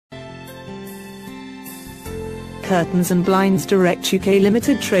Curtains and Blinds Direct UK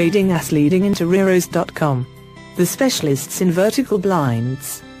Limited, trading as leadinginteriors.com. The specialists in vertical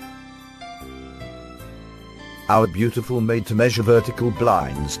blinds. Our beautiful made-to-measure vertical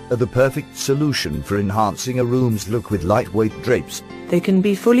blinds are the perfect solution for enhancing a room's look with lightweight drapes. They can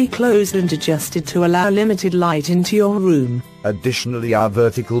be fully closed and adjusted to allow limited light into your room. Additionally, our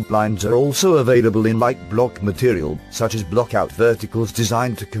vertical blinds are also available in light block material, such as block-out verticals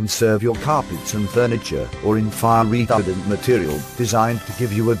designed to conserve your carpets and furniture, or in fire retardant material designed to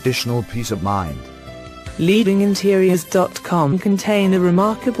give you additional peace of mind. leadinginteriors.com contain a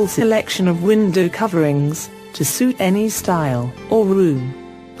remarkable selection of window coverings to suit any style or room.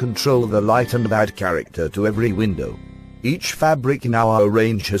 Control the light and add character to every window. Each fabric in our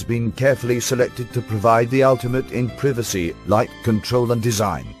range has been carefully selected to provide the ultimate in privacy, light control and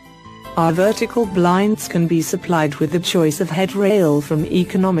design. Our vertical blinds can be supplied with the choice of head rail from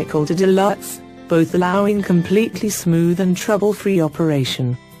economical to deluxe, both allowing completely smooth and trouble-free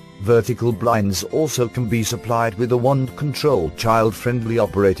operation. Vertical blinds also can be supplied with a wand-controlled child-friendly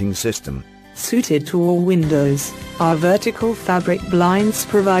operating system. Suited to all windows, our vertical fabric blinds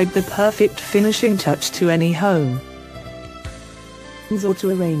provide the perfect finishing touch to any home. Or to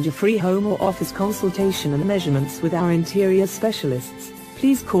arrange a free home or office consultation and measurements with our interior specialists,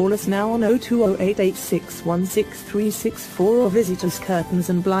 please call us now on 02088616364 or visit us Curtains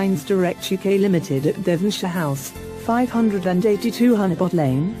and Blinds Direct UK Limited at DevonshireHouse, 582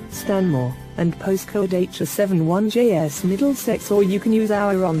 HoneypotLane, Stanmore, and postcode HS71JS Middlesex, or you can use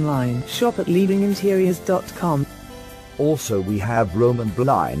our online shop at leadinginteriors.com. Also, we have Roman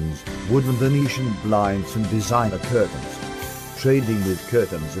blinds, wooden Venetian blinds and designer curtains. Trading with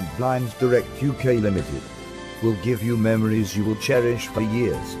Curtains and Blinds Direct UK Limited will give you memories you will cherish for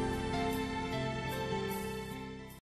years.